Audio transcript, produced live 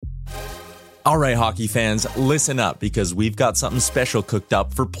All right, hockey fans, listen up because we've got something special cooked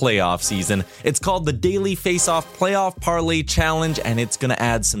up for playoff season. It's called the Daily Face-Off Playoff Parlay Challenge, and it's going to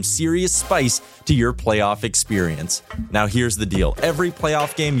add some serious spice to your playoff experience. Now, here's the deal. Every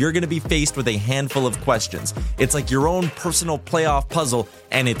playoff game, you're going to be faced with a handful of questions. It's like your own personal playoff puzzle,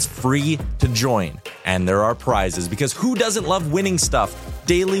 and it's free to join. And there are prizes, because who doesn't love winning stuff?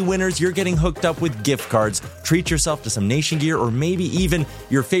 Daily winners, you're getting hooked up with gift cards. Treat yourself to some Nation gear or maybe even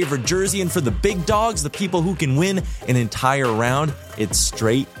your favorite jersey. And for the big dogs, the people who can win an entire round, it's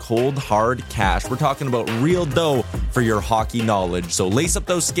straight, cold, hard cash. We're talking about real dough for your hockey knowledge. So lace up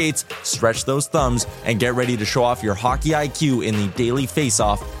those skates, stretch those thumbs, and get ready to show off your hockey IQ in the Daily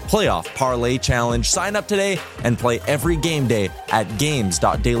Face-Off Playoff Parlay Challenge. Sign up today and play every game day at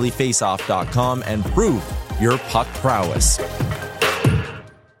games.dailyfaceoff.com and prove your puck prowess.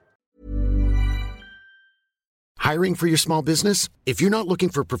 Hiring for your small business? If you're not looking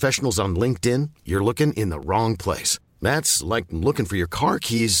for professionals on LinkedIn, you're looking in the wrong place. That's like looking for your car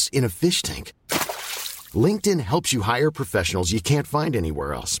keys in a fish tank. LinkedIn helps you hire professionals you can't find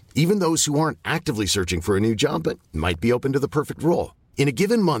anywhere else, even those who aren't actively searching for a new job but might be open to the perfect role. In a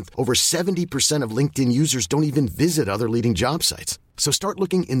given month, over 70% of LinkedIn users don't even visit other leading job sites. So start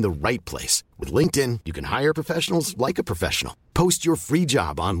looking in the right place. With LinkedIn, you can hire professionals like a professional. Post your free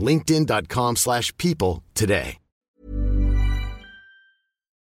job on linkedin.com/people today.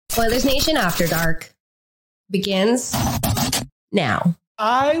 Oilersnation After Dark begins now.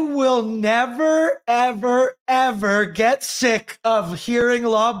 I will never, ever, ever get sick of hearing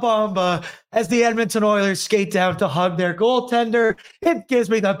La Bamba as the Edmonton Oilers skate down to hug their goaltender. It gives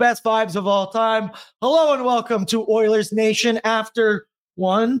me the best vibes of all time. Hello and welcome to Oilers Nation after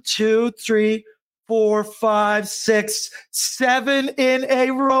 1, 2, 3, 4, 5, 6, 7 in a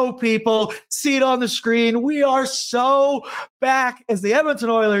row, people. See it on the screen. We are so back as the Edmonton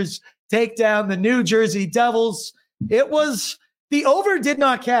Oilers take down the New Jersey Devils. The over did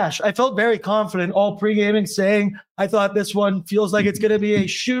not cash. I felt very confident all pre-gaming saying I thought this one feels like it's going to be a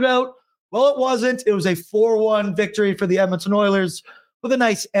shootout. Well, it wasn't. It was a 4-1 victory for the Edmonton Oilers with a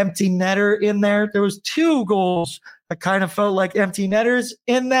nice empty netter in there. There was 2 goals that kind of felt like empty netters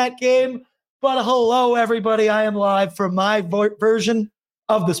in that game. But hello, everybody. I am live from my version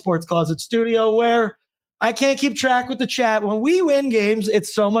of the Sports Closet studio where I can't keep track with the chat. When we win games,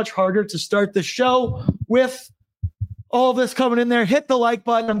 it's so much harder to start the show with all this coming in there. Hit the like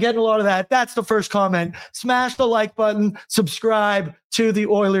button. I'm getting a lot of that. That's the first comment. Smash the like button. Subscribe to the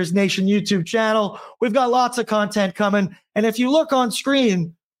Oilers Nation YouTube channel. We've got lots of content coming. And if you look on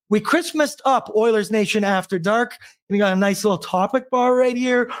screen, we Christmased up Oilers Nation After Dark. We got a nice little topic bar right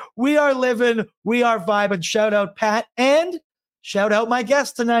here. We are living. We are vibing. Shout out Pat and shout out my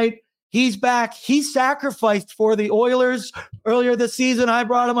guest tonight. He's back. He sacrificed for the Oilers earlier this season. I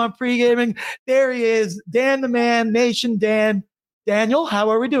brought him on pre-gaming. There he is, Dan the Man, Nation Dan. Daniel, how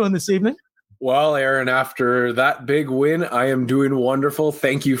are we doing this evening? Well, Aaron, after that big win, I am doing wonderful.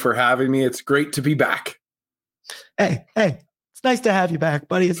 Thank you for having me. It's great to be back. Hey, it's nice to have you back,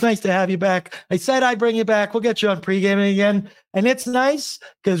 buddy. It's nice to have you back. I said I'd bring you back. We'll get you on pre-gaming again. And it's nice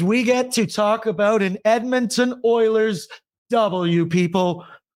because we get to talk about an Edmonton Oilers W, people.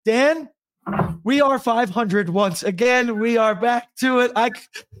 Dan, we are 500 once again. We are back to it.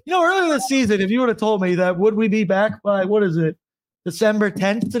 Earlier this season, if you would have told me that would we be back by, December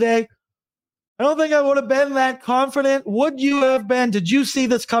 10th today? I don't think I would have been that confident. Would you have been? Did you see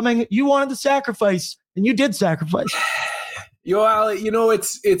this coming? You wanted to sacrifice, and you did sacrifice. It's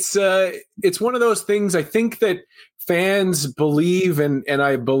one of those things. I think that fans believe, and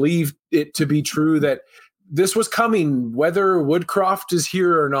I believe it to be true, that this was coming, whether Woodcroft is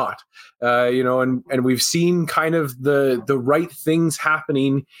here or not, and we've seen kind of the right things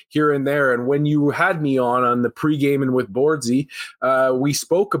happening here and there. And when you had me on the pregame and with Bordsy, we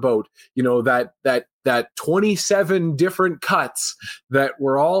spoke about, that 27 different cuts that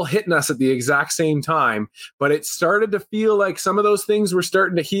were all hitting us at the exact same time. But it started to feel like some of those things were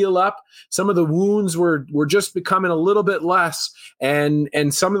starting to heal up. Some of the wounds were just becoming a little bit less. And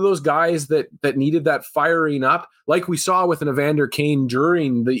some of those guys that needed that firing up, like we saw with an Evander Kane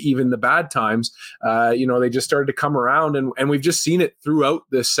during even the bad times, they just started to come around. And we've just seen it throughout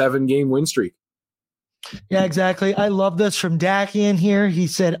this 7-game win streak. Yeah, exactly. I love this from Dakian here. He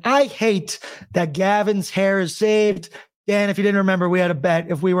said, I hate that Gavin's hair is saved. Dan, if you didn't remember, we had a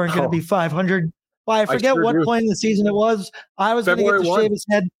bet if we weren't going to be 500. I forget what point in the season it was. I was going to get to shave his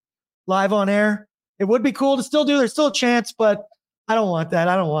head live on air. It would be cool to still do. There's still a chance, but I don't want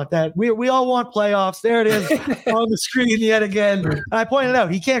that. We all want playoffs. There it is on the screen yet again. And I pointed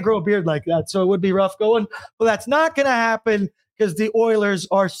out, he can't grow a beard like that, so it would be rough going. But that's not going to happen, because the Oilers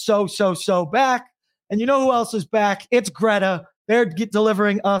are so back. And you know who else is back? It's Greta. They're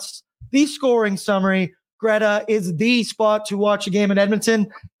delivering us the scoring summary. Greta is the spot to watch a game in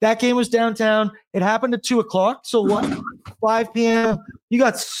Edmonton. That game was downtown. It happened at 2:00. So what? 5 p.m. You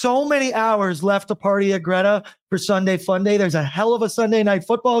got so many hours left to party at Greta for Sunday Fun Day. There's a hell of a Sunday night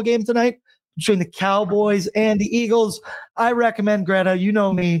football game tonight between the Cowboys and the Eagles. I recommend Greta. You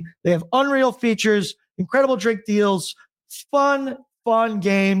know me. They have unreal features, incredible drink deals, fun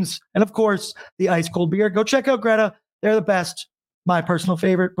games, and of course, the ice cold beer. Go check out Greta. They're the best. My personal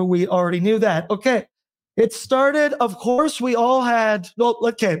favorite, but we already knew that. Okay. It started, of course, we all had, well,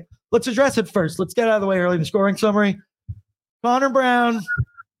 okay, let's address it first. Let's get out of the way early in the scoring summary. Connor Brown,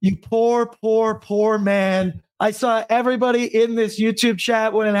 you poor man. I saw everybody in this YouTube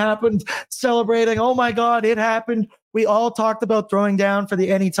chat when it happened celebrating. Oh my God, it happened. We all talked about throwing down for the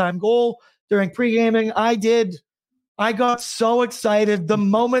anytime goal during pre-gaming. I did. I got so excited. The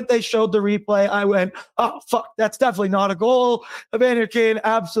moment they showed the replay, I went, oh, fuck, that's definitely not a goal. Evander Kane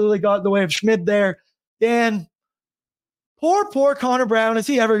absolutely got in the way of Schmid there. Dan, poor Connor Brown. Is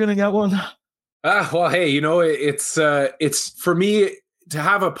he ever going to get one? Well, hey, it's for me to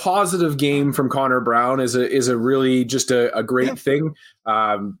have a positive game from Connor Brown is a really just a great thing.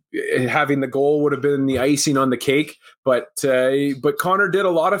 Having the goal would have been the icing on the cake, but Connor did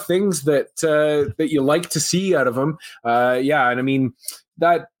a lot of things that you like to see out of him. And I mean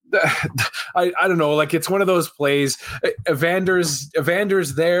that. I don't know, like it's one of those plays.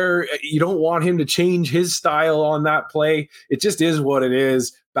 Evander's there. You don't want him to change his style on that play. It just is what it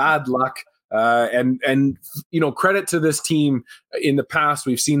is. Bad luck. And credit to this team. In the past,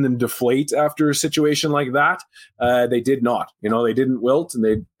 we've seen them deflate after a situation like that. They did not. They didn't wilt,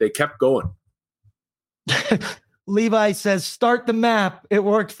 and they kept going. Levi says, start the map. It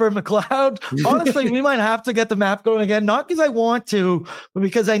worked for McLeod. Honestly, we might have to get the map going again. Not because I want to, but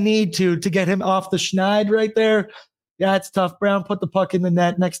because I need to get him off the schneid right there. Yeah, it's tough. Brown put the puck in the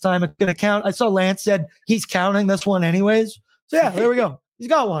net. Next time it's going to count. I saw Lance said he's counting this one anyways. So yeah, there we go. He's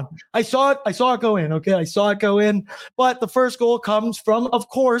got one. I saw it go in. Okay, I saw it go in. But the first goal comes from, of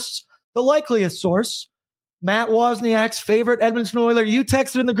course, the likeliest source, Matt Wozniak's favorite Edmonton Oiler. You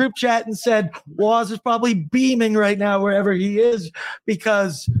texted in the group chat and said Woz is probably beaming right now wherever he is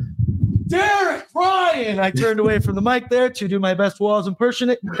because Derek Ryan. I turned away from the mic there to do my best Woz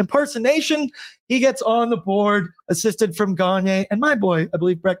impersonation. He gets on the board, assisted from Gagne and my boy, I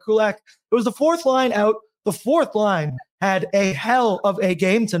believe, Brett Kulak. It was the fourth line out. The fourth line had a hell of a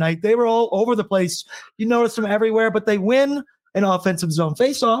game tonight. They were all over the place. You notice them everywhere, but they win an offensive zone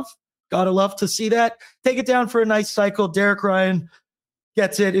faceoff. Gotta love to see that. Take it down for a nice cycle. Derek Ryan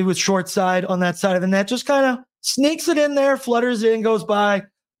gets it. It was short side on that side of the net. Just kind of sneaks it in there, flutters in, goes by.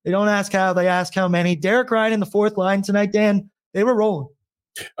 They don't ask how, they ask how many. Derek Ryan in the fourth line tonight, Dan, they were rolling.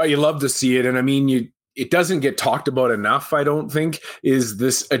 Oh, you love to see it. And I mean, it doesn't get talked about enough, I don't think, is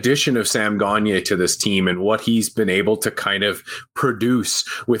this addition of Sam Gagne to this team and what he's been able to kind of produce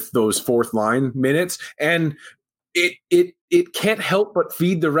with those fourth line minutes. And it can't help but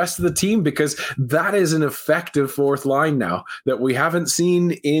feed the rest of the team because that is an effective fourth line now that we haven't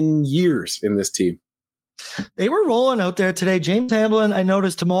seen in years in this team. They were rolling out there today. James Hamblin, I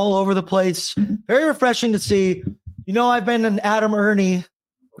noticed him all over the place. Very refreshing to see. I've been an Adam Ernie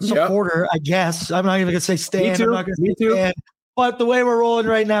supporter, I guess. I'm not even going to say Stan. I'm not going to say Stan. But the way we're rolling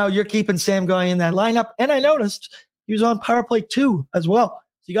right now, you're keeping Sam Gagne in that lineup. And I noticed he was on power play 2 as well.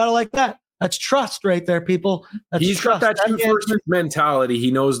 So you got to like that. That's trust right there, people. He's trust. Got that two-first mentality.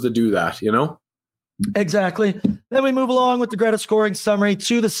 He knows to do that, Exactly. Then we move along with the Greta scoring summary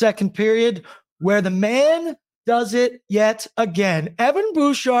to the second period, where the man does it yet again. Evan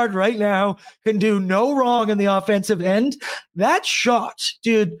Bouchard right now can do no wrong in the offensive end. That shot,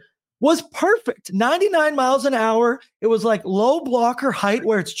 dude, was perfect. 99 miles an hour. It was like low blocker height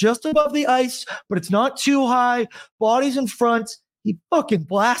where it's just above the ice, but it's not too high. Body's in front. He fucking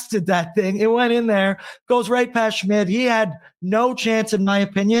blasted that thing. It went in there, goes right past Schmid. He had no chance, in my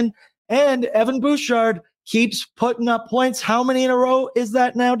opinion. And Evan Bouchard keeps putting up points. How many in a row is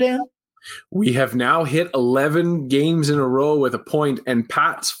that now, Dan? We have now hit 11 games in a row with a point, and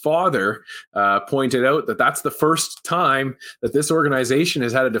Pat's father pointed out that that's the first time that this organization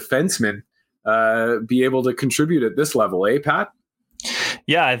has had a defenseman be able to contribute at this level, Pat?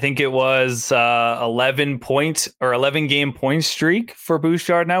 Yeah, I think it was 11 game point streak for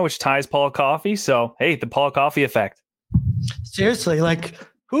Bouchard now, which ties Paul Coffey. So, hey, the Paul Coffey effect. Seriously, like,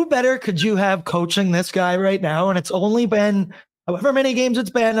 who better could you have coaching this guy right now? And it's only been however many games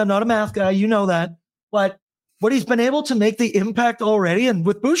it's been. I'm not a math guy, you know that. But but he's been able to make the impact already. And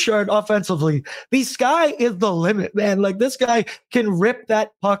with Bouchard offensively, the sky is the limit, man. Like, this guy can rip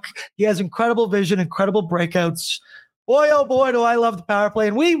that puck. He has incredible vision, incredible breakouts. Boy, oh boy, do I love the power play.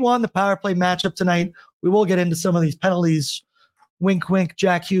 And we won the power play matchup tonight. We will get into some of these penalties. Wink, wink,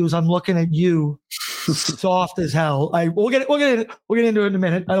 Jack Hughes. I'm looking at you. Soft as hell. We'll get into it in a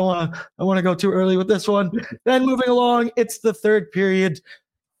minute. I don't want to go too early with this one. Then moving along, it's the third period.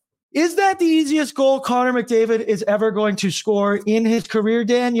 Is that the easiest goal Connor McDavid is ever going to score in his career,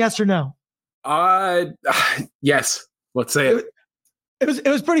 Dan? Yes or no? Yes. Let's say it. It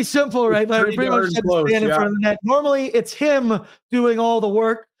was pretty simple, right? Like, pretty much had to stand in front of the net. Normally, it's him doing all the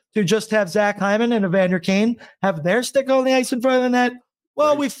work to just have Zach Hyman and Evander Kane have their stick on the ice in front of the net.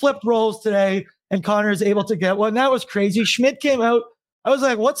 Well, we flipped roles today, and Connor is able to get one. That was crazy. Schmidt came out. I was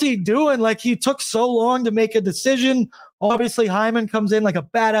like, what's he doing? Like, he took so long to make a decision. Obviously, Hyman comes in like a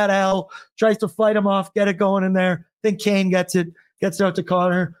bat out of hell, tries to fight him off, get it going in there. I think Kane gets it out to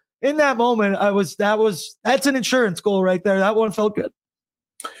Connor. In that moment, that's an insurance goal right there. That one felt good.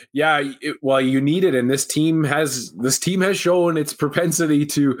 Yeah, you need it, and this team has shown its propensity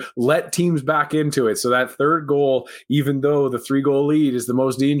to let teams back into it. So that third goal, even though the 3-goal lead is the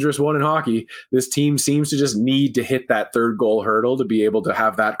most dangerous one in hockey, this team seems to just need to hit that third goal hurdle to be able to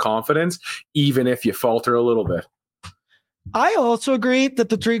have that confidence, even if you falter a little bit. I also agree that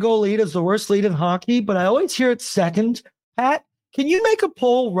the 3-goal lead is the worst lead in hockey, but I always hear it second. Pat, can you make a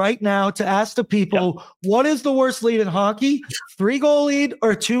poll right now to ask the people, what is the worst lead in hockey? 3-goal lead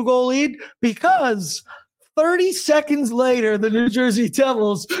or 2-goal lead? Because 30 seconds later, the New Jersey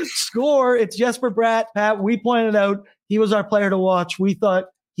Devils score. It's Jesper Bratt. Pat, we pointed out he was our player to watch. We thought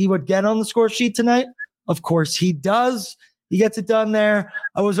he would get on the score sheet tonight. Of course, he does. He gets it done there.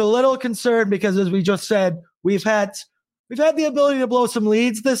 I was a little concerned because, as we just said, we've had the ability to blow some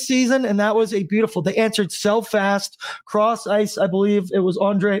leads this season, and that was they answered so fast. Cross ice, I believe it was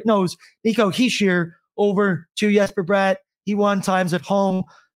Nico Hischier over to Jesper Bratt. He won times at home.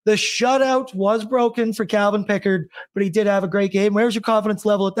 The shutout was broken for Calvin Pickard, but he did have a great game. Where's your confidence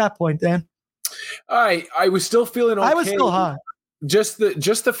level at that point, Dan? I was still feeling okay. I was still high. Just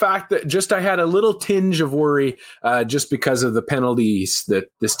the fact that I had a little tinge of worry just because of the penalties that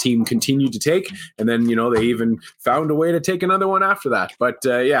this team continued to take, and then they even found a way to take another one after that. But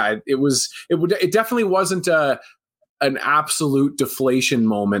it definitely wasn't an absolute deflation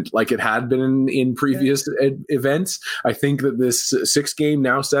moment like it had been in previous events. I think that this 6-game,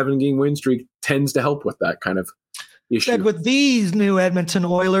 now 7-game win streak tends to help with that kind of issue. Said with these new Edmonton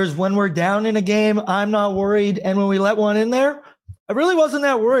Oilers, when we're down in a game, I'm not worried, and when we let one in there, I really wasn't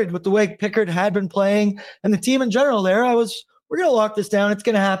that worried with the way Pickard had been playing and the team in general there. We're going to lock this down. It's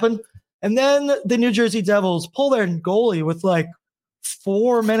going to happen. And then the New Jersey Devils pull their goalie with like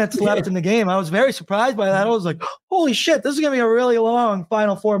 4 minutes left in the game. I was very surprised by that. I was like, holy shit, this is going to be a really long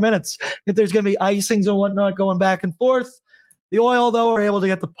final 4 minutes. If there's going to be icings and whatnot going back and forth. The Oil, though, were able to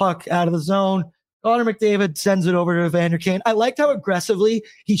get the puck out of the zone. Connor McDavid sends it over to Evander Kane. I liked how aggressively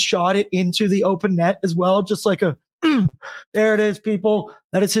he shot it into the open net as well, just like there it is, people.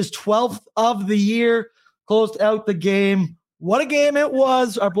 That is his 12th of the year. Closed out the game. What a game it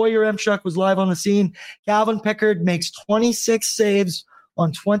was. Our boy Yaremchuk was live on the scene. Calvin Pickard makes 26 saves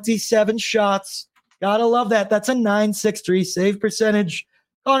on 27 shots. Gotta love that. That's a .963 save percentage.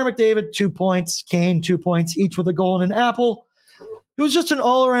 Connor McDavid, 2 points. Kane, 2 points, each with a goal and an apple. It was just an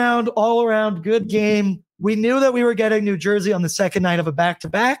all-around good game. We knew that we were getting New Jersey on the second night of a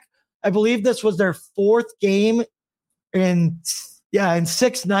back-to-back. I believe this was their 4th game in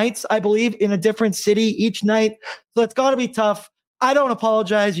 6 nights, I believe, in a different city each night. So it's got to be tough. I don't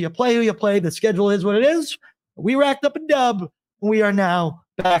apologize. You play who you play. The schedule is what it is. We racked up a dub. We are now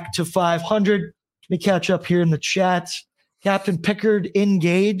back to 500. Let me catch up here in the chat. Captain Pickard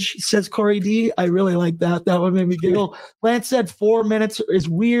engage, says Corey D. I really like that. That one made me giggle. Lance said 4 minutes is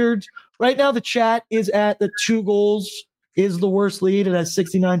weird. Right now, the chat is at the 2 goals is the worst lead. It has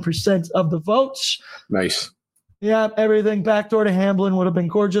 69% of the votes. Nice. Yeah, everything. Backdoor to Hamblin would have been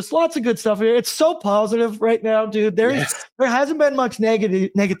gorgeous. Lots of good stuff here. It's so positive right now, dude. There hasn't been much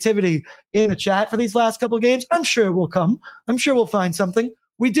negativity in the chat for these last couple of games. I'm sure it will come. I'm sure we'll find something.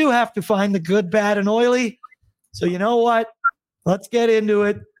 We do have to find the good, bad, and oily. So you know what? Let's get into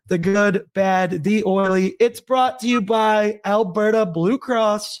it. The good, bad, the oily. It's brought to you by Alberta Blue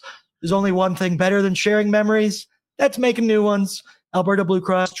Cross. There's only one thing better than sharing memories. That's making new ones. Alberta Blue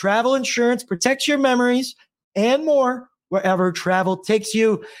Cross travel insurance protects your memories and more wherever travel takes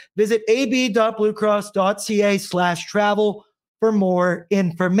you. Visit ab.bluecross.ca/travel for more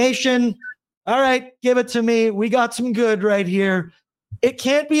information. All right, give it to me. We got some good right here. it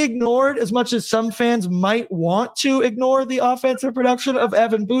can't be ignored as much as some fans might want to ignore the offensive production of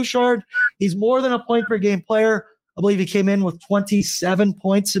Evan Bouchard. He's more than a point per game player. I believe he came in with 27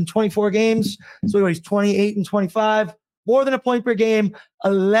 points in 24 games. So he's 28 and 25, more than a point per game,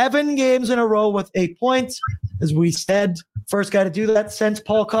 11 games in a row with 8 points. As we said, first guy to do that since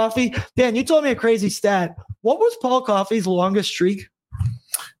Paul Coffey. Dan, you told me a crazy stat. What was Paul Coffey's longest streak?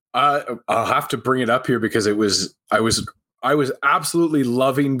 I'll have to bring it up here because I was absolutely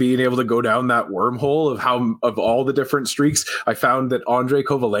loving being able to go down that wormhole of all the different streaks. I found that Andrei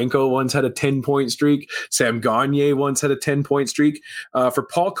Kovalenko once had a 10-point streak. Sam Gagner once had a 10-point streak. For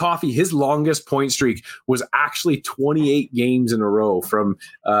Paul Coffey, his longest point streak was actually 28 games in a row from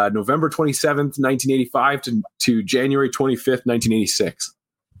November 27th, 1985 to January 25th, 1986.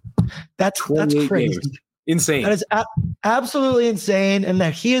 That's crazy. Games. Insane. That is absolutely insane. And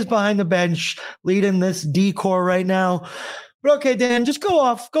that he is behind the bench leading this D core right now. But okay, Dan, just go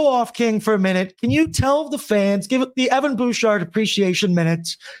off King for a minute. Can you tell the fans, give the Evan Bouchard appreciation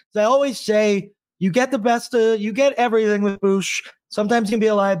minutes? As I always say, you get the best, you get everything with Bouch. Sometimes he can be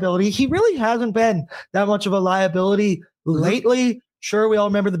a liability. He really hasn't been that much of a liability lately. Sure, we all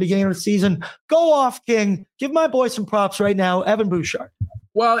remember the beginning of the season. Go off, King. Give my boy some props right now, Evan Bouchard.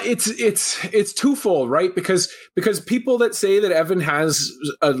 Well, it's twofold, right? Because people that say that Evan has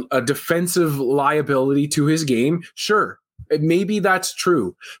a defensive liability to his game, sure, maybe that's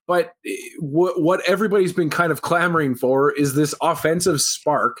true. But what everybody's been kind of clamoring for is this offensive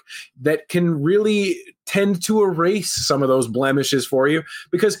spark that can really tend to erase some of those blemishes for you,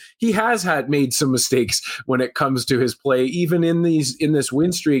 because he has made some mistakes when it comes to his play, even in this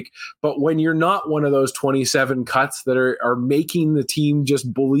win streak. But when you're not one of those 27 cuts that are making the team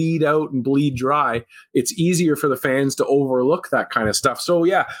just bleed out and bleed dry, it's easier for the fans to overlook that kind of stuff. So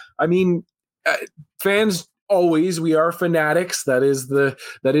yeah, I mean, fans. Always, we are fanatics. That is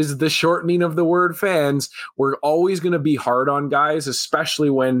the shortening of the word fans. We're always going to be hard on guys, especially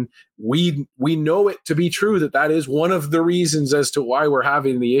when we know it to be true that is one of the reasons as to why we're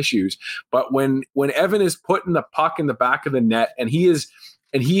having the issues. But when Evan is putting the puck in the back of the net, and he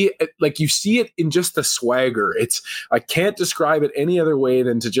like, you see it in just the swagger. I can't describe it any other way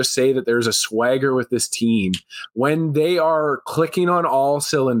than to just say that there's a swagger with this team when they are clicking on all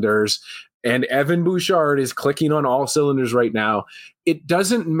cylinders. And Evan Bouchard is clicking on all cylinders right now. It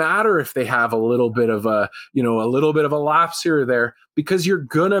doesn't matter if they have a little bit of a lapse here or there, because you're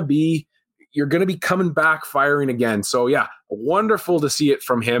gonna be coming back firing again. So yeah, wonderful to see it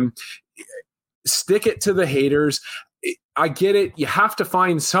from him. Stick it to the haters. I get it. You have to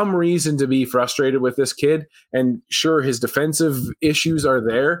find some reason to be frustrated with this kid. And sure, his defensive issues are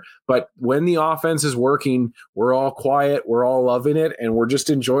there, but when the offense is working, we're all quiet, we're all loving it, and we're just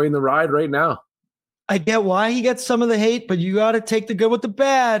enjoying the ride right now. I get why he gets some of the hate, but you got to take the good with the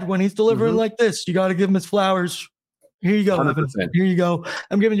bad when he's delivering like this. You got to give him his flowers. Here you go, 100%. Evan. Here you go.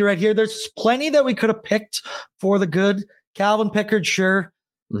 I'm giving you right here. There's plenty that we could have picked for the good. Calvin Pickard, sure.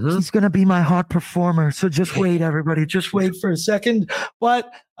 He's going to be my hot performer. So just wait, everybody. Just wait for a second.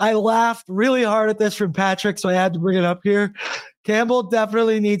 But I laughed really hard at this from Patrick, so I had to bring it up here. Campbell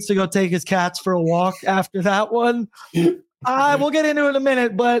definitely needs to go take his cats for a walk after that one. We'll get into it in a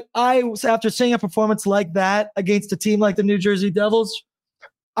minute, but after seeing a performance like that against a team like the New Jersey Devils,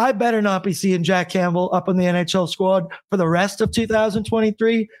 I better not be seeing Jack Campbell up in the NHL squad for the rest of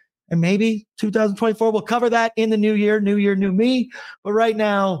 2023. And maybe 2024, we'll cover that in the new year, new me. But right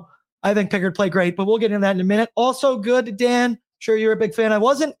now, I think Pickard played great, but we'll get into that in a minute. Also good, Dan, sure you're a big fan. I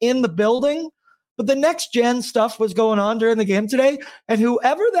wasn't in the building, but the next gen stuff was going on during the game today. And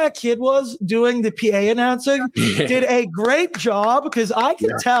whoever that kid was doing the PA announcing did a great job, because I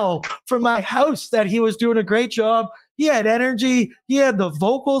could tell from my house that he was doing a great job. He had energy. He had the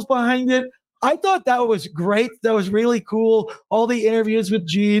vocals behind it. I thought that was great. That was really cool. All the interviews with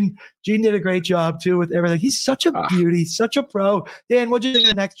Gene. Gene did a great job, too, with everything. He's such a beauty, such a pro. Dan, what'd you think of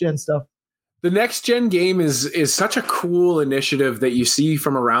the next gen stuff? The next gen game is such a cool initiative that you see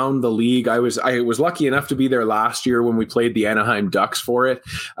from around the league. I was lucky enough to be there last year when we played the Anaheim Ducks for it.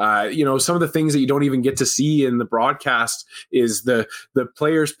 Some of the things that you don't even get to see in the broadcast is the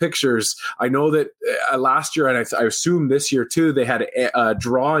players' pictures. I know that last year, and I assume this year too, they had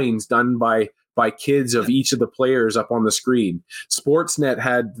drawings done by kids of each of the players up on the screen. Sportsnet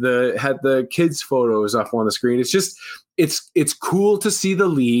had the kids' photos up on the screen. It's just it's cool to see the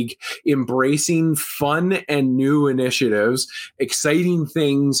league embracing fun and new initiatives, exciting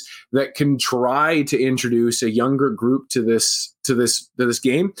things that can try to introduce a younger group to this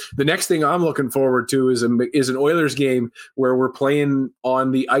game. The next thing I'm looking forward to is an Oilers game where we're playing on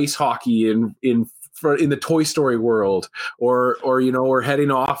the ice hockey in in the Toy Story world, or we're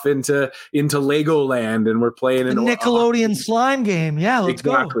heading off into Legoland and we're playing a Nickelodeon slime game. Yeah, let's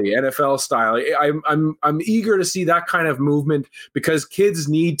go. NFL style. I'm eager to see that kind of movement because kids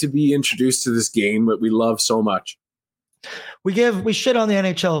need to be introduced to this game that we love so much. We shit on the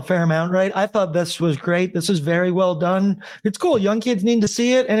NHL a fair amount, right? I thought this was great. This is very well done. It's cool. Young kids need to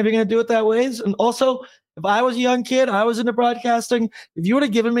see it. And if you're going to do it that ways. And also, if I was a young kid, I was into broadcasting. If you would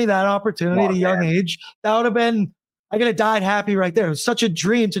have given me that opportunity at a young age, that would have been, I could have died happy right there. It was such a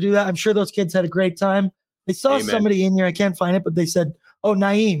dream to do that. I'm sure those kids had a great time. I saw somebody in here. I can't find it, but they said, oh,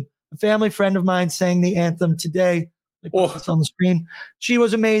 Naeem, a family friend of mine sang the anthem today. They put this on the screen. She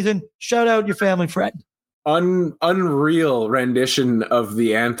was amazing. Shout out your family friend. Unreal rendition of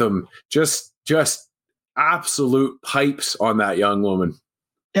the anthem. Just absolute pipes on that young woman.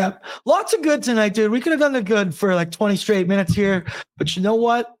 Yeah, lots of good tonight, dude. We could have done the good for like 20 straight minutes here, but you know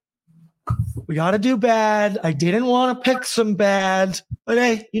what? We got to do bad. I didn't want to pick some bad, but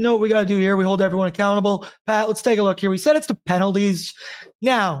hey, you know what we got to do here? We hold everyone accountable. Pat, let's take a look here. We said it's the penalties.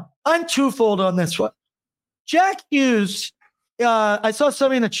 Now, I'm twofold on this one. Jack Hughes, I saw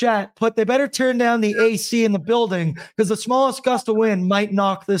somebody in the chat put they better turn down the AC in the building because the smallest gust of wind might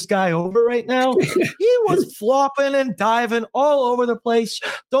knock this guy over right now. He was flopping and diving all over the place.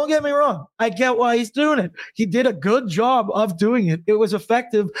 Don't get me wrong. I get why he's doing it. He did a good job of doing it. It was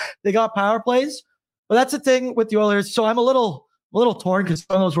effective. They got power plays. But that's the thing with the Oilers. So I'm a little torn because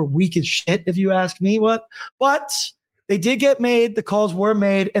some of those were weak as shit, if you ask me what. But they did get made. The calls were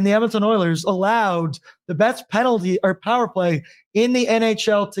made, and the Edmonton Oilers allowed the best penalty or power play in the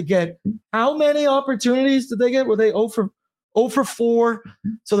NHL to get how many opportunities did they get? Were they 0 for 4?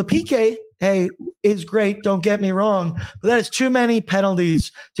 So the PK, hey, is great. Don't get me wrong, but that is too many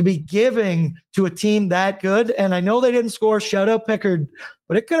penalties to be giving to a team that good. And I know they didn't score. Shout out Pickard,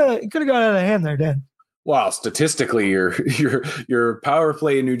 but it could have got out of hand there, Dan. Well, statistically, your power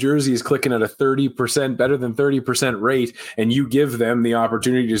play in New Jersey is clicking at a 30% better than 30% rate, and you give them the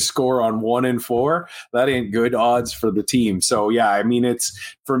opportunity to score on 1 and 4. That ain't good odds for the team. So yeah, I mean, it's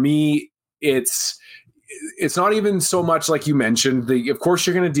not even so much like you mentioned. Of course,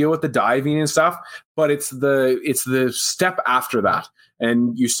 you're going to deal with the diving and stuff, but it's the step after that.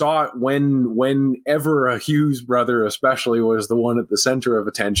 And you saw it whenever a Hughes brother, especially, was the one at the center of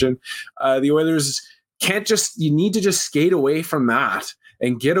attention. The Oilers you need to just skate away from that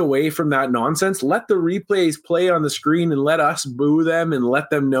and get away from that nonsense. Let the replays play on the screen and let us boo them and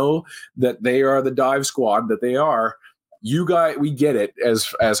let them know that they are the dive squad that they are. We get it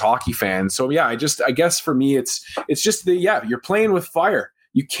as hockey fans. So yeah, I guess for me, it's just you're playing with fire.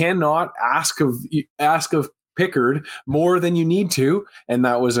 You cannot ask of Pickard more than you need to. And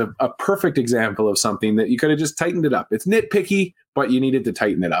that was a perfect example of something that you could have just tightened it up. It's nitpicky, but you needed to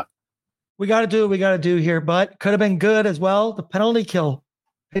tighten it up. We got to do what we got to do here, but could have been good as well. The penalty kill,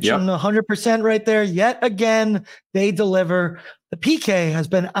 pitching 100% right there. Yet again, they deliver. The PK has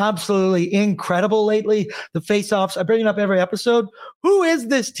been absolutely incredible lately. The faceoffs, I bring it up every episode. Who is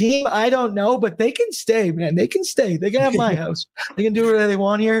this team? I don't know, but they can stay, man. They can stay. They can have my house. They can do whatever they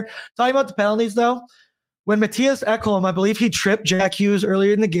want here. Talking about the penalties, though. When Matthias Ekholm, I believe he tripped Jack Hughes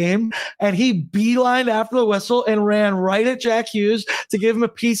earlier in the game, and he beelined after the whistle and ran right at Jack Hughes to give him a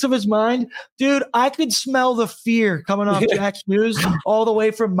piece of his mind. Dude, I could smell the fear coming off Jack Hughes all the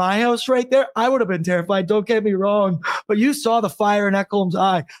way from my house right there. I would have been terrified. Don't get me wrong, but you saw the fire in Ekholm's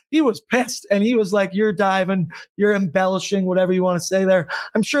eye. He was pissed, and he was like, you're diving, you're embellishing, whatever you want to say there.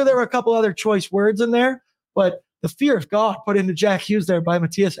 I'm sure there were a couple other choice words in there, but the fear of God put into Jack Hughes there by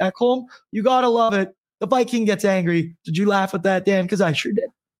Matthias Ekholm, you got to love it. The Viking gets angry. Did you laugh at that, Dan? Because I sure did.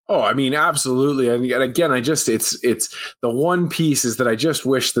 Oh, I mean, absolutely. And again, it's the one piece is that I just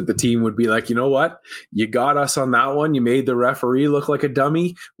wish that the team would be like, you know what? You got us on that one. You made the referee look like a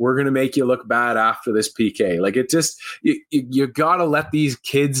dummy. We're going to make you look bad after this PK. Like it just, you got to let these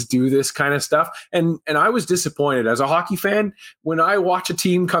kids do this kind of stuff. And I was disappointed as a hockey fan when I watch a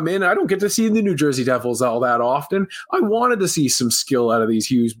team come in. I don't get to see the New Jersey Devils all that often. I wanted to see some skill out of these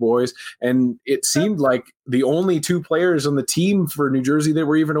Hughes boys. And it seemed like the only two players on the team for New Jersey that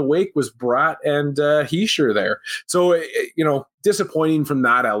were even awake was Bratt and Heischer there. So, disappointing from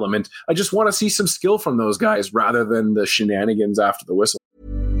that element. I just want to see some skill from those guys rather than the shenanigans after the whistle.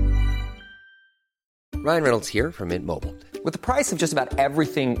 Ryan Reynolds here from Mint Mobile. With the price of just about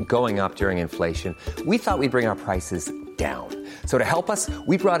everything going up during inflation, we thought we'd bring our prices down. So to help us,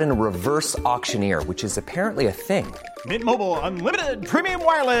 we brought in a reverse auctioneer, which is apparently a thing. Mint Mobile Unlimited Premium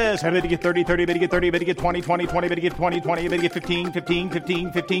Wireless. How to get 30, 30, bit to get 30, bit to get 20, 20, 20, bit to get 20, 20, bit to get 15, 15,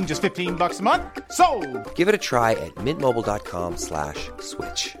 15, 15, just $15 a month? Sold! Give it a try at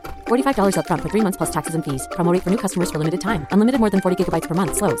mintmobile.com/switch. $45 up front for 3 months plus taxes and fees. Promo rate for new customers for limited time. Unlimited more than 40 gigabytes per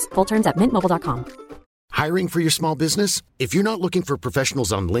month. Slows full terms at mintmobile.com. Hiring for your small business? If you're not looking for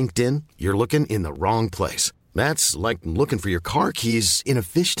professionals on LinkedIn, you're looking in the wrong place. That's like looking for your car keys in a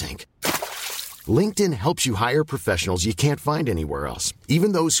fish tank. LinkedIn helps you hire professionals you can't find anywhere else,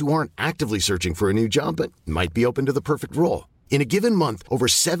 even those who aren't actively searching for a new job but might be open to the perfect role. In a given month, over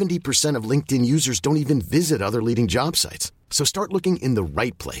 70% of LinkedIn users don't even visit other leading job sites. So start looking in the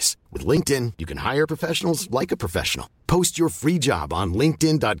right place. With LinkedIn, you can hire professionals like a professional. Post your free job on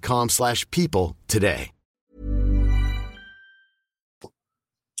linkedin.com/people today.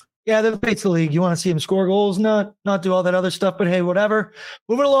 Yeah, that beats the league. You want to see him score goals, not do all that other stuff, but hey, whatever.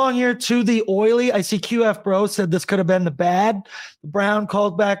 Moving along here to the Oily. I see QF Bro said this could have been the Brown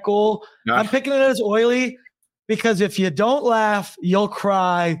called back goal. Gosh. I'm picking it as Oily because if you don't laugh, you'll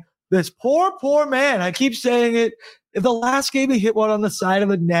cry. This poor man, I keep saying it. If the last game he hit one on the side of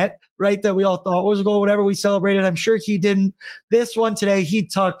the net, right, that we all thought was a goal, whatever we celebrated, I'm sure he didn't. This one today, he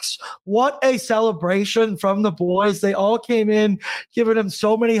tucks. What a celebration from the boys. They all came in, giving him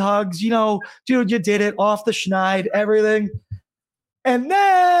so many hugs. You know, dude, you did it, off the schneid, everything. And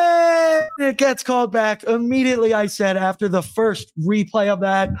then it gets called back. Immediately, I said, after the first replay of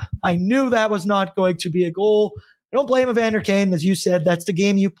that, I knew that was not going to be a goal. I don't blame Evander Kane. As you said, that's the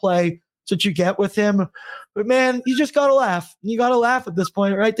game you play. That's what you get with him. But, man, you just got to laugh. You got to laugh at this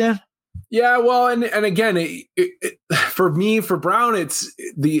point, right, Dan? Yeah, well, and again, for me, for Brown, it's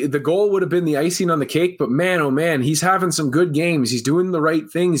the goal would have been the icing on the cake. But, man, oh, man, he's having some good games. He's doing the right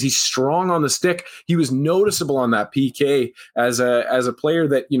things. He's strong on the stick. He was noticeable on that PK as a player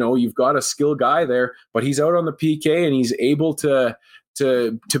that, you know, you've got a skill guy there. But he's out on the PK, and he's able to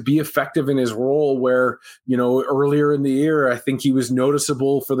be effective in his role where, you know, earlier in the year, I think he was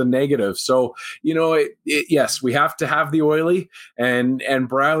noticeable for the negative. So, you know, yes, we have to have the Oily and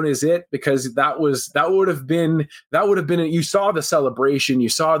Brown is it, because that would have been, you saw the celebration, you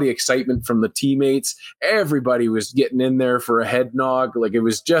saw the excitement from the teammates. Everybody was getting in there for a head nod. Like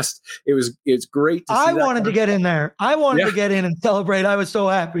it's great to see. I wanted to get in there. I wanted to get in and celebrate. I was so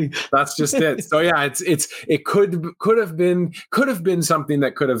happy. That's just it. So yeah, it could have been something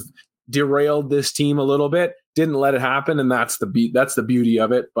that could have derailed this team a little bit. Didn't let it happen, and that's the beauty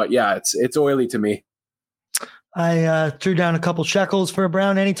of it. But yeah, it's Oily to me. I threw down a couple shekels for a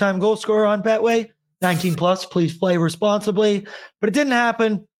Brown anytime goal scorer on Betway. 19 plus. Please play responsibly. But it didn't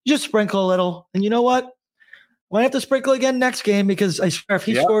happen. You just sprinkle a little, and you know what? Might have to sprinkle again next game, because I swear if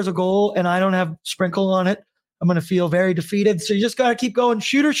he scores a goal and I don't have sprinkle on it, I'm going to feel very defeated. So you just got to keep going.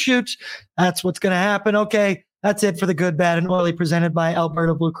 Shoot or shoot. That's what's going to happen. Okay. That's it for the Good, Bad, and Oily presented by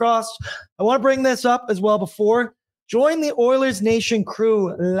Alberta Blue Cross. I want to bring this up as well before. Join the Oilers Nation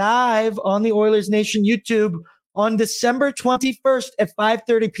crew live on the Oilers Nation YouTube on December 21st at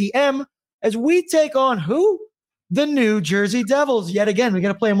 5:30 p.m. as we take on who? The New Jersey Devils. Yet again, we got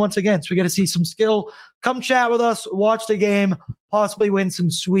to play them once again, so we got to see some skill. Come chat with us, watch the game, possibly win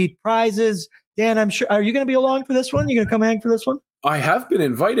some sweet prizes. Dan, I'm sure, are you going to be along for this one? You going to come hang for this one? I have been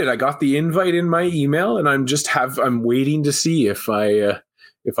invited. I got the invite in my email, and I'm waiting to see if I'm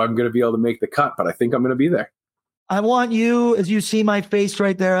going to be able to make the cut. But I think I'm going to be there. I want you, as you see my face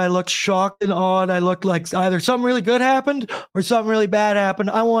right there, I look shocked and awed. I look like either something really good happened or something really bad happened.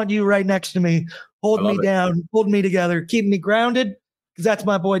 I want you right next to me, holding me down, holding me together, keeping me grounded, because that's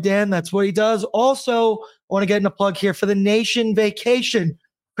my boy Dan. That's what he does. Also, I want to get in a plug here for the Nation Vacation.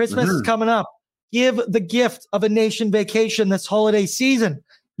 Christmas is coming up. Give the gift of a nation vacation this holiday season.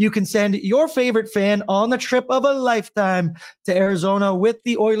 You can send your favorite fan on the trip of a lifetime to Arizona with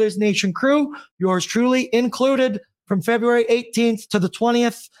the Oilers Nation crew, yours truly included, from February 18th to the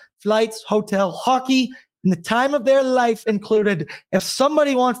 20th. Flights, hotel, hockey, and the time of their life included. If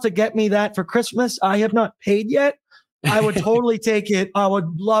somebody wants to get me that for Christmas, I have not paid yet. I would totally take it. I would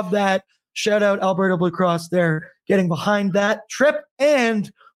love that. Shout out Alberta Blue Cross. They're getting behind that trip,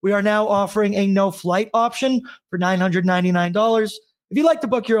 and we are now offering a no flight option for $999. If you'd like to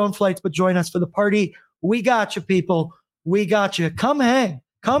book your own flights but join us for the party, we got you, people. We got you. Come hang.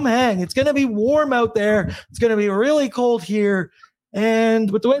 Come hang. It's going to be warm out there. It's going to be really cold here.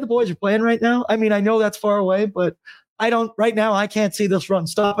 And with the way the boys are playing right now, I mean, I know that's far away, but right now, I can't see this run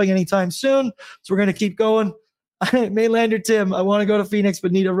stopping anytime soon. So we're going to keep going. Mainlander Tim, I want to go to Phoenix,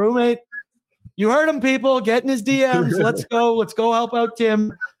 but need a roommate. You heard him, people. Get in his DMs. Let's go. Let's go help out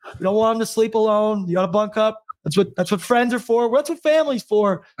Tim. You don't want him to sleep alone. You got to bunk up. That's what friends are for. That's what family's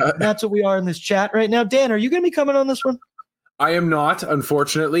for. That's what we are in this chat right now. Dan, are you going to be coming on this one? I am not,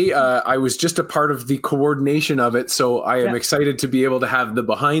 unfortunately. I was just a part of the coordination of it, so I am excited to be able to have the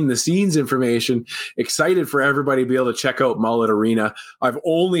behind-the-scenes information. Excited for everybody to be able to check out Mullet Arena. I've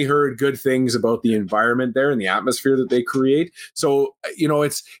only heard good things about the environment there and the atmosphere that they create. So,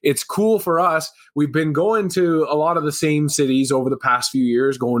 it's cool for us. We've been going to a lot of the same cities over the past few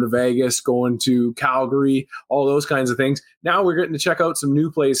years, going to Vegas, going to Calgary, all those kinds of things. Now we're getting to check out some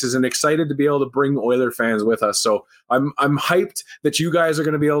new places and excited to be able to bring Oiler fans with us. So I'm hyped that you guys are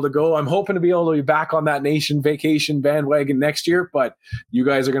going to be able to go. I'm hoping to be able to be back on that nation vacation bandwagon next year, but you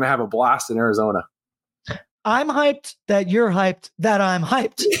guys are going to have a blast in Arizona. I'm hyped that you're hyped that I'm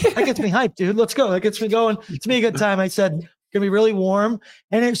hyped. That gets me hyped, dude. Let's go. That gets me going. It's me a good time. I said, it's going to be really warm.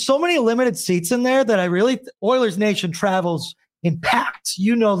 And there's so many limited seats in there that Oilers Nation travels in packed.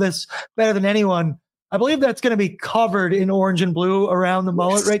 You know this better than anyone. I believe that's going to be covered in orange and blue around the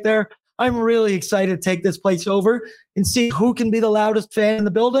mullet right there. I'm really excited to take this place over and see who can be the loudest fan in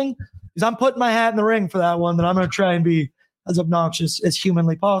the building, because I'm putting my hat in the ring for that one, that I'm going to try and be as obnoxious as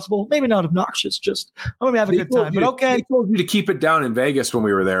humanly possible. Maybe not obnoxious, just I'm going to have a good time. But okay. They told you to keep it down in Vegas when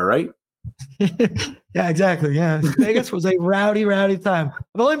we were there, right? Yeah, exactly. Yeah. Vegas was a rowdy, rowdy time.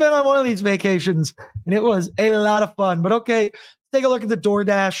 I've only been on one of these vacations, and it was a lot of fun. But okay, take a look at the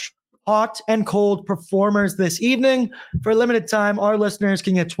DoorDash hot and cold performers this evening. For a limited time, our listeners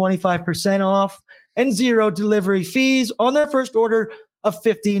can get 25% off and 0 delivery fees on their first order of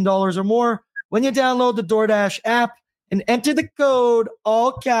 $15 or more when you download the DoorDash app and enter the code,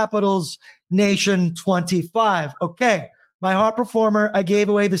 all capitals, Nation25. Okay, my hot performer, I gave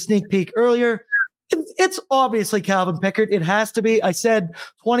away the sneak peek earlier. It's obviously Calvin Pickard. It has to be. I said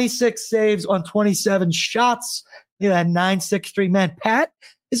 26 saves on 27 shots. That 9-6-3 man. Pat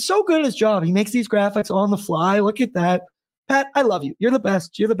is so good at his job. He makes these graphics on the fly. Look at that. Pat, I love you. You're the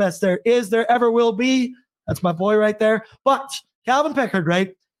best. You're the best there ever will be. That's my boy right there. But Calvin Pickard,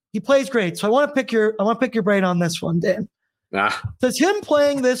 right? He plays great. So I want to pick your brain on this one, Dan. Does him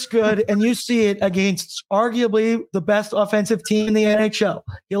playing this good, and you see it against arguably the best offensive team in the NHL.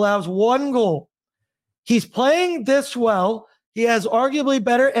 He allows 1 goal. He's playing this well. He has arguably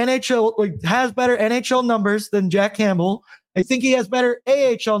better NHL numbers than Jack Campbell. I think he has better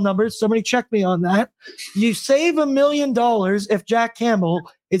AHL numbers. Somebody check me on that. You save $1 million if Jack Campbell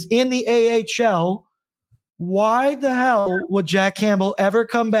is in the AHL. Why the hell would Jack Campbell ever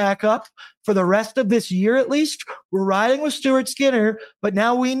come back up for the rest of this year at least? We're riding with Stuart Skinner, but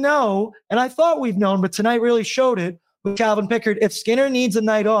now we know, and I thought we've known, but tonight really showed it with Calvin Pickard. If Skinner needs a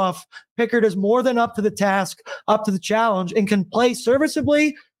night off, Pickard is more than up to the task, up to the challenge, and can play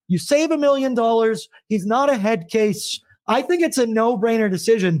serviceably. You save $1 million. He's not a head case. I think it's a no-brainer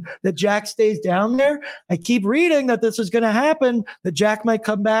decision that Jack stays down there. I keep reading that this is going to happen, that Jack might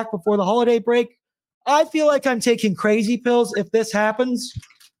come back before the holiday break. I feel like I'm taking crazy pills if this happens.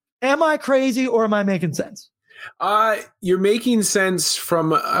 Am I crazy or am I making sense? You're making sense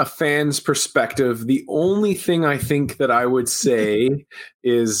from a fan's perspective. The only thing I think that I would say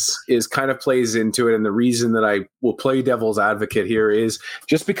is kind of plays into it, and the reason that I will play devil's advocate here is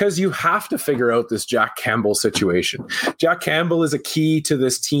just because you have to figure out this Jack Campbell situation. Jack Campbell is a key to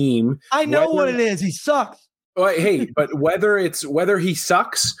this team. I know what it is. He sucks. Hey, but whether he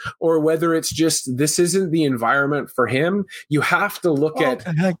sucks or whether it's just this isn't the environment for him, you have to look at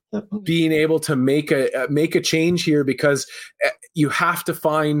being able to make a change here, because you have to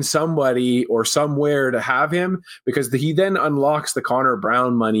find somebody or somewhere to have him, because he then unlocks the Connor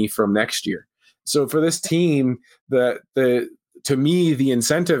Brown money from next year. So for this team, to me, the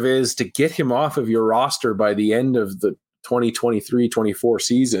incentive is to get him off of your roster by the end of the 2023-24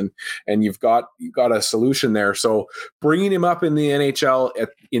 season, and you've got a solution there. So bringing him up in the NHL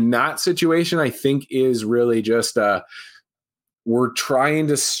in that situation, I think, is really just we're trying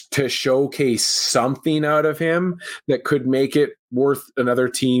to showcase something out of him that could make it worth another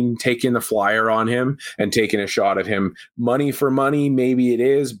team taking the flyer on him and taking a shot at him. Money for money, maybe it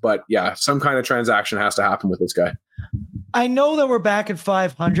is, but yeah, some kind of transaction has to happen with this guy. I know that we're back at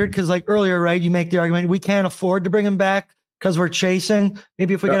 500 because, like earlier, right, you make the argument we can't afford to bring him back because we're chasing.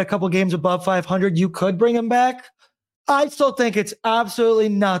 Maybe if we get a couple games above 500, you could bring him back. I still think it's absolutely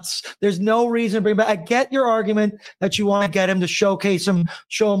nuts. There's no reason to bring him back. I get your argument that you want to get him to showcase him,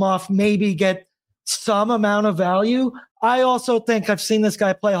 show him off, maybe get some amount of value. I also think I've seen this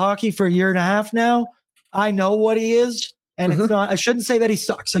guy play hockey for a year and a half now. I know what he is, and it's not. I shouldn't say that he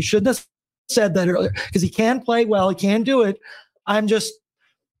sucks. I shouldn't have said that earlier, because he can play well. He can do it. I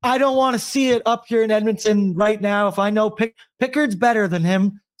don't want to see it up here in Edmonton right now. If I know Pickard's better than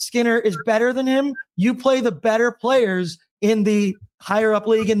him, Skinner is better than him, you play the better players in the higher up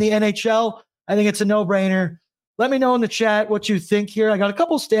league in the NHL. I think it's a no-brainer. Let me know in the chat what you think here. I got a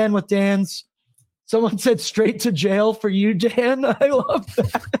couple stand with Dan's. Someone said straight to jail for you, Dan. I love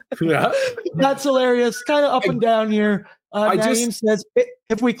that. Yeah. That's hilarious. Kind of up and down here. Naeem says,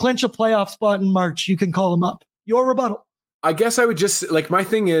 if we clinch a playoff spot in March, you can call him up. Your rebuttal. I guess I would just like, my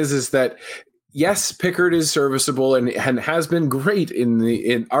thing is that yes, Pickard is serviceable and has been great in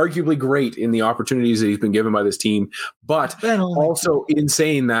arguably great in the opportunities that he's been given by this team. But also in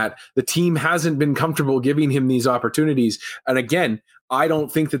saying that the team hasn't been comfortable giving him these opportunities. And again, I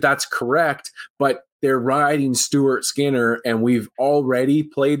don't think that that's correct, but they're riding Stuart Skinner, and we've already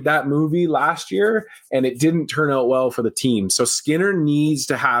played that movie last year, and it didn't turn out well for the team. So Skinner needs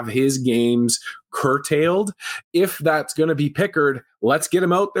to have his games curtailed. If that's going to be Pickard, let's get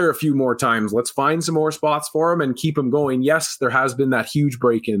him out there a few more times. Let's find some more spots for him and keep him going. Yes, there has been that huge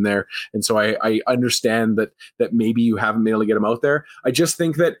break in there, and so I understand that maybe you haven't been able to get him out there. I just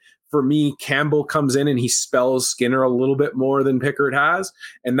think that for me, Campbell comes in and he spells Skinner a little bit more than Pickard has.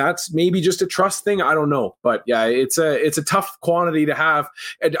 And that's maybe just a trust thing. I don't know. But yeah, it's a tough quantity to have.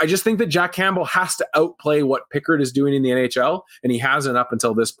 And I just think that Jack Campbell has to outplay what Pickard is doing in the NHL. And he hasn't up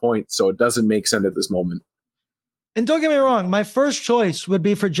until this point. So it doesn't make sense at this moment. And don't get me wrong, my first choice would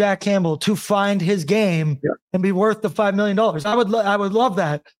be for Jack Campbell to find his game and be worth the $5 million. I would love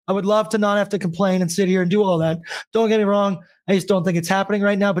that. I would love to not have to complain and sit here and do all that. Don't get me wrong. I just don't think it's happening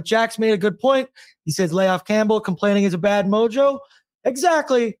right now. But Jack's made a good point. He says lay off Campbell. Complaining is a bad mojo.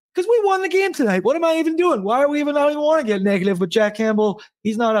 Exactly. Because we won the game tonight. What am I even doing? Why are we not even want to get negative with Jack Campbell?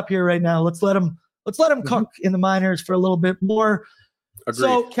 He's not up here right now. Let's let him cook in the minors for a little bit more. Agreed.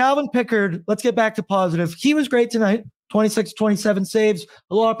 So Calvin Pickard, let's get back to positive. He was great tonight. 26, 27 saves.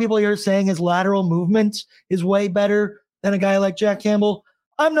 A lot of people here are saying his lateral movement is way better than a guy like Jack Campbell.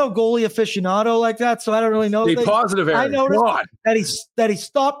 I'm no goalie aficionado like that, so I don't really know. Be positive, Aaron. I noticed that he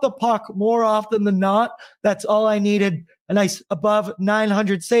stopped the puck more often than not. That's all I needed. A nice above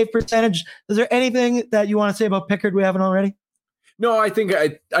 900 save percentage. Is there anything that you want to say about Pickard we haven't already? No, I think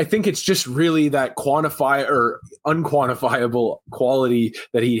it's just really that quantify or unquantifiable quality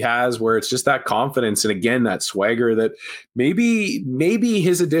that he has, where it's just that confidence and again that swagger that maybe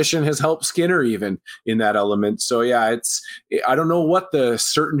his addition has helped Skinner even in that element. So yeah, I don't know what the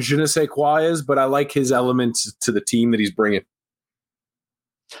certain je ne sais quoi is, but I like his elements to the team that he's bringing.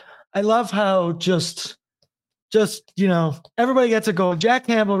 I love how just everybody gets it going. Jack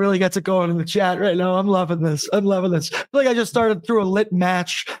Campbell really gets it going in the chat right now. I'm loving this. I feel like I just started through a lit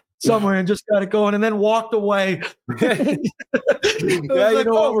match somewhere and just got it going and then walked away. Yeah, you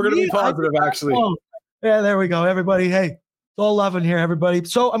know what? We're going to be positive, actually. Yeah, there we go. Everybody, hey, it's all loving here, everybody.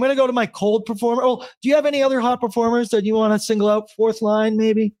 So I'm going to go to my cold performer. Oh, do you have any other hot performers that you want to single out? Fourth line,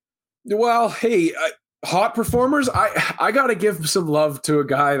 maybe? Well, hey, hot performers, I got to give some love to a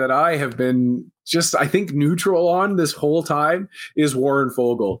guy that I have been just, I think, neutral on this whole time is Warren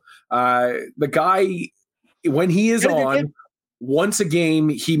Fogle. The guy, when he is on, once a game,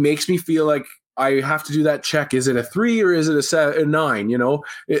 he makes me feel like I have to do that check. Is it a 3 or is it a 9?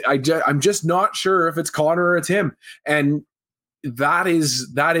 I'm just not sure if it's Connor or it's him. And that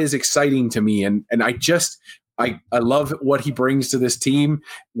is exciting to me. And I love what he brings to this team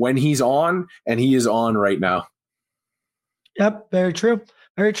when he's on, and he is on right now. Yep, very true.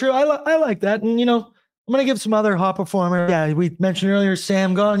 Very true. I like that. And, I'm going to give some other hot performers. Yeah, we mentioned earlier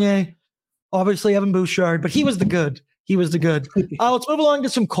Sam Gagner, obviously Evan Bouchard, but he was the good. Let's move along to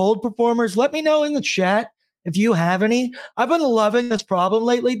some cold performers. Let me know in the chat if you have any. I've been loving this problem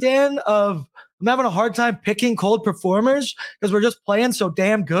lately, Dan, of I'm having a hard time picking cold performers because we're just playing so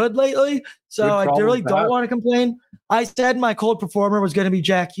damn good lately. So I really don't want to complain. I said my cold performer was going to be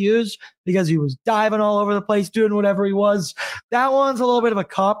Jack Hughes because he was diving all over the place, doing whatever he was. That one's a little bit of a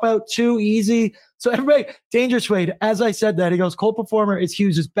cop-out, too easy. So everybody, Dangerous Wade, as I said that, he goes, cold performer is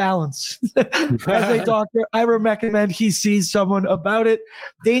Hughes' balance. As a doctor, I recommend he sees someone about it.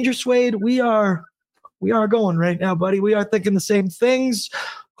 Dangerous Wade, we are going right now, buddy. We are thinking the same things.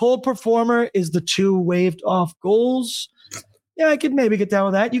 Cold performer is the 2 waved off goals. Yeah, I could maybe get down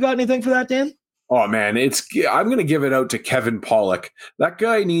with that. You got anything for that, Dan? Oh, man, I'm going to give it out to Kevin Pollock. That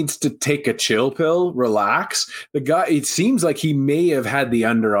guy needs to take a chill pill, relax. The guy, it seems like he may have had the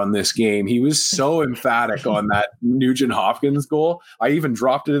under on this game. He was so emphatic on that Nugent Hopkins goal. I even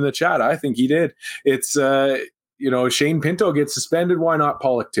dropped it in the chat. I think he did. It's, Shane Pinto gets suspended. Why not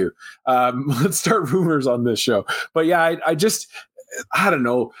Pollock too? Let's start rumors on this show. But yeah, I don't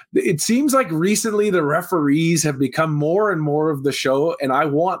know. It seems like recently the referees have become more and more of the show, and I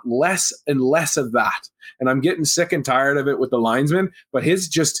want less and less of that. And I'm getting sick and tired of it with the linesman. But his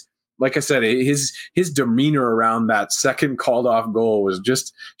just, like I said, his demeanor around that second called off goal was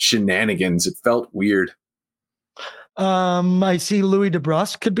just shenanigans. It felt weird. I see Louis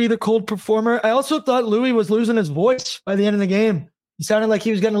DeBrusque could be the cold performer. I also thought Louis was losing his voice by the end of the game. He sounded like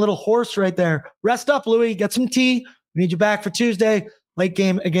he was getting a little hoarse right there. Rest up, Louis. Get some tea. We need you back for Tuesday. Late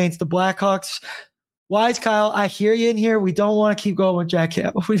game against the Blackhawks. Wise Kyle, I hear you in here. We don't want to keep going with Jack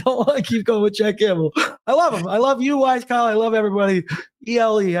Campbell. We don't want to keep going with Jack Campbell. I love him. I love you, Wise Kyle. I love everybody.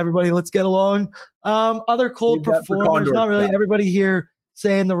 ELE, everybody. Let's get along. Other cold performers, not really. Everybody here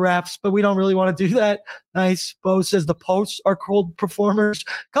saying the reps, but we don't really want to do that. Nice. Bo says the posts are cold performers.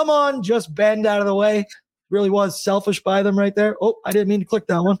 Come on, just bend out of the way. Really was selfish by them right there. Oh, I didn't mean to click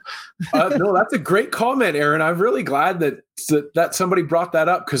that one. No, that's a great comment, Aaron. I'm really glad that somebody brought that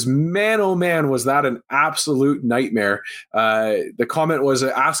up because, man, oh man, was that an absolute nightmare. The comment was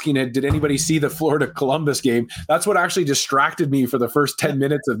asking, did anybody see the Florida-Columbus game? That's what actually distracted me for the first 10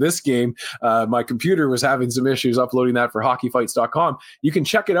 minutes of this game. My computer was having some issues uploading that for hockeyfights.com. You can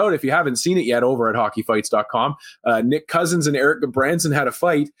check it out if you haven't seen it yet over at hockeyfights.com. Nick Cousins and Eric Branson had a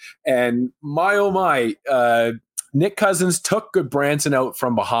fight, and my, oh my, Nick Cousins took Goodbranson out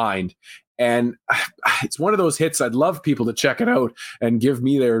from behind. And it's one of those hits. I'd love people to check it out and give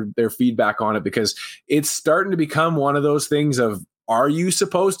me their feedback on it because it's starting to become one of those things of, are you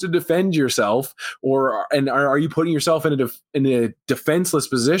supposed to defend yourself and are you putting yourself in a defenseless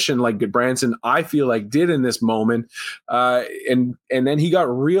position like Goodbranson, I feel like, did in this moment? And then he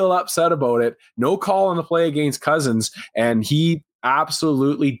got real upset about it. No call on the play against Cousins. And he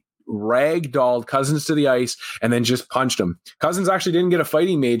absolutely ragdolled Cousins to the ice and then just punched him. Cousins actually didn't get a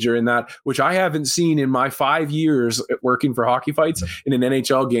fighting major in that, which I haven't seen in my 5 years working for Hockey Fights in an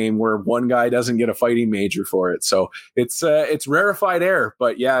NHL game where one guy doesn't get a fighting major for it. So it's rarefied air,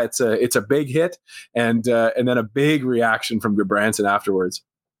 but yeah, it's a big hit and then a big reaction from Goodbranson afterwards.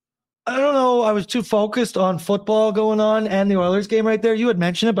 I don't know. I was too focused on football going on and the Oilers game right there. You had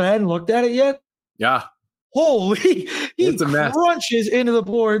mentioned it, but I hadn't looked at it yet. Yeah. Holy, he crunches into the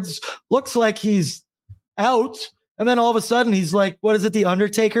boards, looks like he's out. And then all of a sudden he's like, what is it? The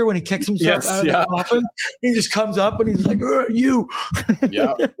Undertaker when he kicks himself out of the coffin. He just comes up and he's like, you.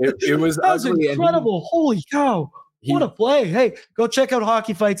 Yeah, it was that was ugly. Incredible. Holy cow. What a play. Hey, go check out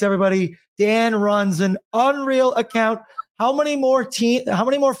Hockey Fights, everybody. Dan runs an unreal account. How many more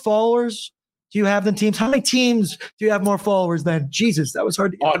followers do you have than teams? How many teams do you have more followers than? Jesus, that was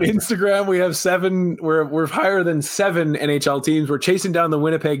hard to get. On Instagram, we have 7. We're higher than 7 NHL teams. We're chasing down the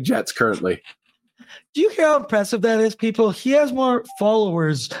Winnipeg Jets currently. Do you hear how impressive that is, people? He has more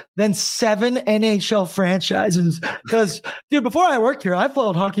followers than 7 NHL franchises. Because, dude, before I worked here, I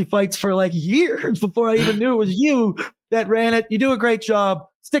followed Hockey Fights for like years before I even knew it was you that ran it. You do a great job.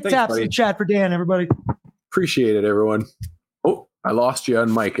 Thanks, taps buddy. In the chat for Dan, everybody. Appreciate it, everyone. Oh, I lost you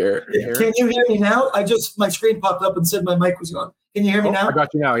on mic, Aaron. Can you hear me now? My screen popped up and said my mic was gone. Can you hear me now? I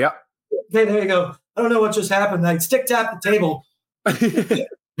got you now, yeah. Okay, there you go. I don't know what just happened. I stick tapped the table. Stick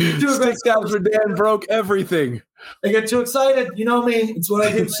taps for Dan broke everything. I get too excited. You know me. It's what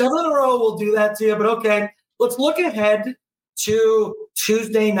I do. 7 in a row will do that to you. But okay, let's look ahead to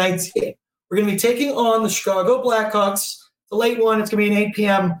Tuesday night's game. We're going to be taking on the Chicago Blackhawks. The late one. It's going to be an 8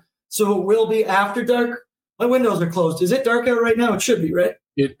 p.m. So it will be after dark. My windows are closed. Is it dark out right now? It should be, right?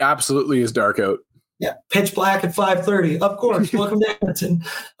 It absolutely is dark out. Yeah, pitch black at 5:30. Of course. Welcome to Edmonton.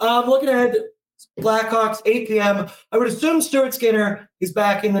 Looking ahead, Blackhawks, 8 p.m. I would assume Stuart Skinner is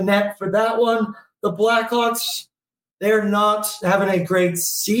back in the net for that one. The Blackhawks, they're not having a great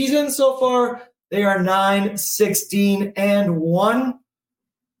season so far. They are 9-16-1.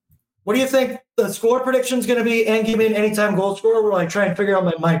 What do you think the score prediction is going to be? And give me an anytime goal scorer while I try and figure out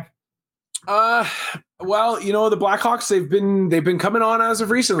my mic. Well, the Blackhawks, they've been coming on as of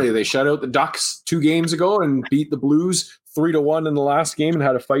recently. They shut out the Ducks 2 games ago and beat the Blues 3-1 in the last game and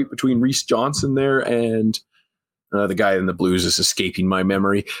had a fight between Reese Johnson there and the guy in the Blues is escaping my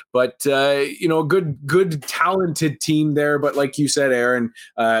memory. But, good talented team there. But like you said, Aaron,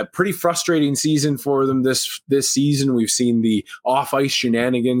 pretty frustrating season for them this season. We've seen the off-ice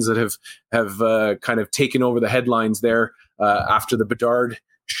shenanigans that have kind of taken over the headlines there after the Bedard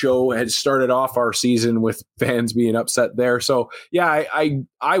show had started off our season with fans being upset there. So yeah,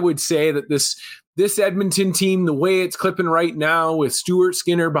 I would say that this Edmonton team, the way it's clipping right now with Stuart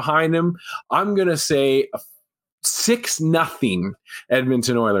Skinner behind him, I'm going to say a 6-0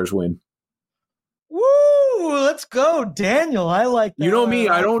 Edmonton Oilers win. Woo! Let's go, Daniel. I like that. You know me,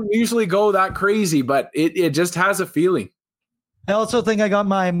 I don't usually go that crazy, but it just has a feeling. I also think I got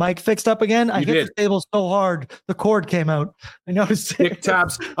my mic fixed up again. I hit the table so hard, the cord came out. I noticed Stick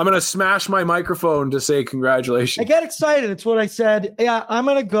taps. I'm going to smash my microphone to say congratulations. I get excited. It's what I said. Yeah, I'm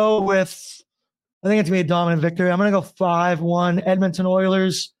going to go with, I think it's going to be a dominant victory. I'm going to go 5-1 Edmonton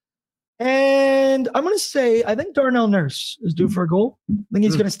Oilers. And I'm going to say, I think Darnell Nurse is due for a goal. I think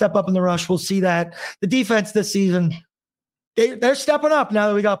he's going to step up in the rush. We'll see that. The defense this season, they're stepping up now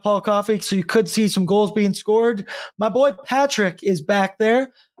that we got Paul Coffey, so you could see some goals being scored. My boy Patrick is back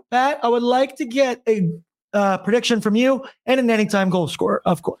there. Pat, I would like to get a prediction from you and an anytime goal scorer,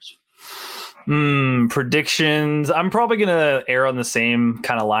 of course. Predictions. I'm probably going to err on the same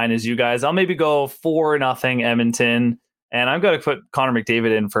kind of line as you guys. I'll maybe go 4-0 Edmonton, and I'm going to put Connor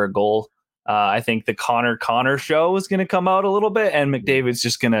McDavid in for a goal. I think the Connor show is going to come out a little bit, and McDavid's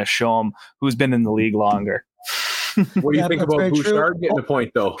just going to show him who's been in the league longer. What do you think about Bouchard getting a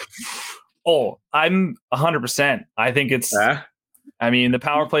point, though? Oh, I'm 100%. I think it's. I mean, the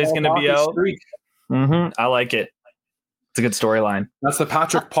power play is going to be out. I like it. It's a good storyline. That's the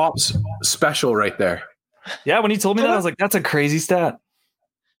Patrick Pops special right there. Yeah, when he told me that, I was like, that's a crazy stat.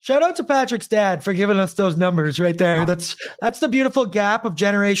 Shout out to Patrick's dad for giving us those numbers right there. That's the beautiful gap of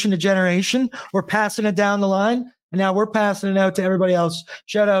generation to generation. We're passing it down the line, and now we're passing it out to everybody else.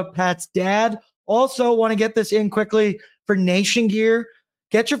 Shout out Pat's dad. Also, want to get this in quickly for Nation Gear.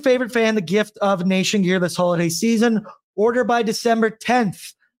 Get your favorite fan the gift of Nation Gear this holiday season. Order by December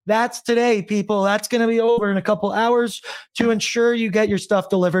 10th. That's today, people. That's going to be over in a couple hours. To ensure you get your stuff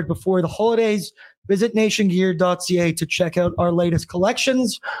delivered before the holidays, visit nationgear.ca to check out our latest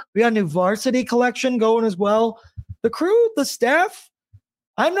collections. We got a new varsity collection going as well. The crew, the staff,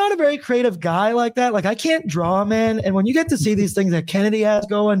 I'm not a very creative guy like that. Like, I can't draw, man. And when you get to see these things that Kennedy has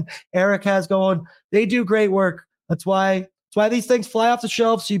going, Eric has going, they do great work. That's why these things fly off the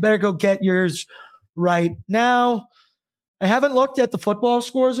shelf. So you better go get yours right now. I haven't looked at the football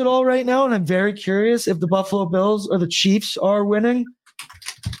scores at all right now, and I'm very curious if the Buffalo Bills or the Chiefs are winning.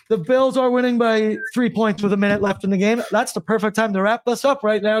 The Bills are winning by 3 points with a minute left in the game. That's the perfect time to wrap this up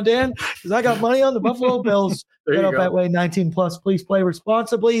right now, Dan, because I got money on the Buffalo Bills. Get up that way, 19+. Please play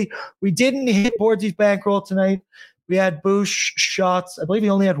responsibly. We didn't hit Boardsy's bankroll tonight. We had Boosh shots. I believe he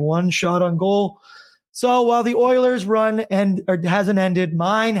only had one shot on goal. So while the Oilers run hasn't ended,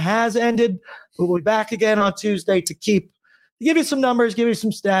 mine has ended. We'll be back again on Tuesday to give you some numbers, give you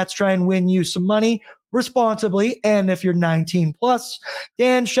some stats, try and win you some money responsibly. And if you're 19+,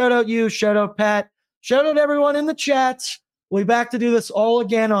 Dan, shout out you, shout out Pat, shout out everyone in the chats. We'll be back to do this all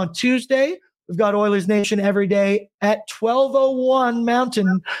again on Tuesday. We've got Oilers Nation every day at 12:01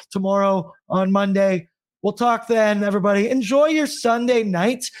 Mountain tomorrow on Monday. We'll talk then, everybody. Enjoy your Sunday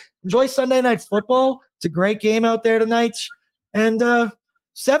night. Enjoy Sunday night football. It's a great game out there tonight. And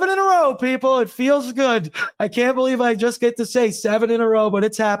 7 in a row, people. It feels good. I can't believe I just get to say 7 in a row, but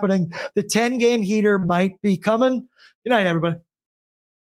it's happening. The 10-game heater might be coming. Good night, everybody.